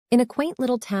In a quaint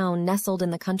little town nestled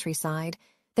in the countryside,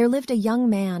 there lived a young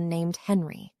man named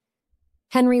Henry.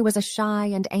 Henry was a shy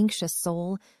and anxious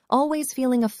soul, always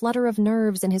feeling a flutter of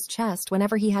nerves in his chest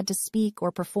whenever he had to speak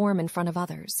or perform in front of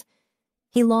others.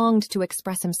 He longed to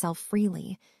express himself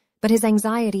freely, but his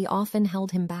anxiety often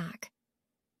held him back.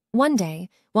 One day,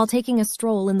 while taking a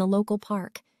stroll in the local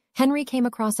park, Henry came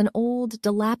across an old,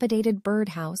 dilapidated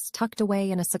birdhouse tucked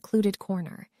away in a secluded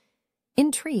corner.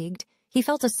 Intrigued, he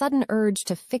felt a sudden urge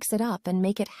to fix it up and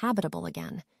make it habitable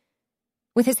again.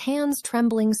 With his hands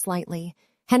trembling slightly,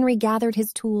 Henry gathered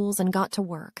his tools and got to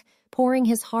work, pouring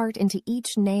his heart into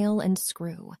each nail and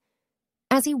screw.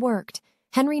 As he worked,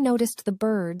 Henry noticed the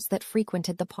birds that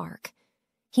frequented the park.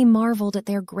 He marveled at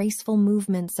their graceful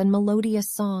movements and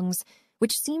melodious songs,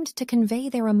 which seemed to convey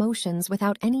their emotions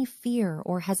without any fear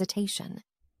or hesitation.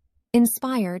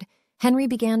 Inspired, Henry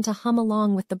began to hum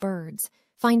along with the birds,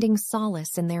 finding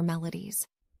solace in their melodies.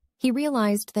 He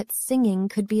realized that singing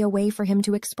could be a way for him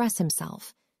to express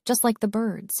himself, just like the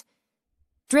birds.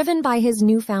 Driven by his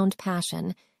newfound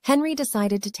passion, Henry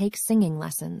decided to take singing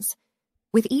lessons.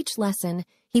 With each lesson,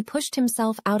 he pushed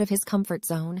himself out of his comfort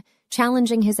zone,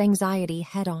 challenging his anxiety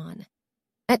head-on.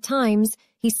 At times,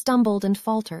 he stumbled and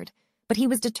faltered, but he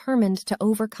was determined to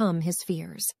overcome his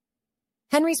fears.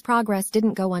 Henry's progress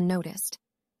didn't go unnoticed.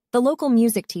 The local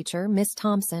music teacher, Miss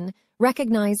Thompson,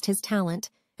 recognized his talent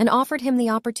and offered him the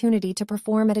opportunity to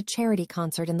perform at a charity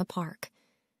concert in the park.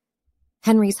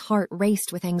 Henry's heart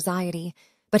raced with anxiety,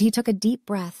 but he took a deep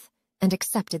breath and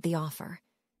accepted the offer.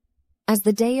 As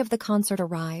the day of the concert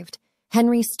arrived,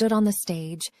 Henry stood on the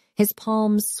stage, his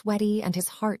palms sweaty and his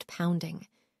heart pounding.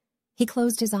 He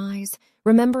closed his eyes,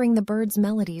 remembering the birds'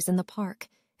 melodies in the park,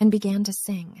 and began to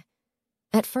sing.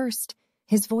 At first,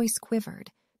 his voice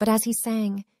quivered, but as he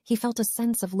sang, he felt a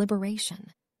sense of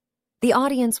liberation. The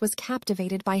audience was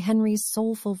captivated by Henry's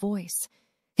soulful voice.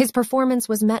 His performance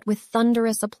was met with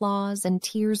thunderous applause and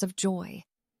tears of joy.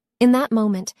 In that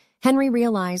moment, Henry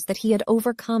realized that he had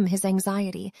overcome his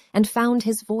anxiety and found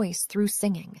his voice through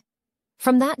singing.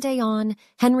 From that day on,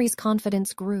 Henry's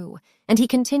confidence grew, and he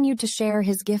continued to share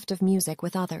his gift of music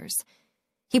with others.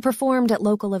 He performed at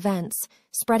local events,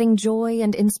 spreading joy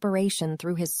and inspiration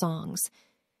through his songs.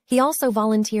 He also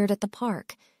volunteered at the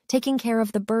park, taking care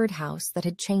of the birdhouse that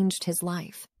had changed his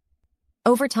life.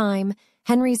 Over time,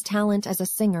 Henry's talent as a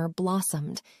singer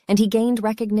blossomed, and he gained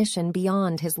recognition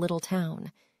beyond his little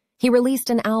town. He released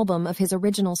an album of his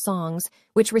original songs,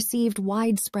 which received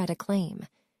widespread acclaim.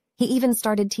 He even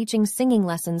started teaching singing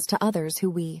lessons to others who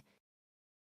we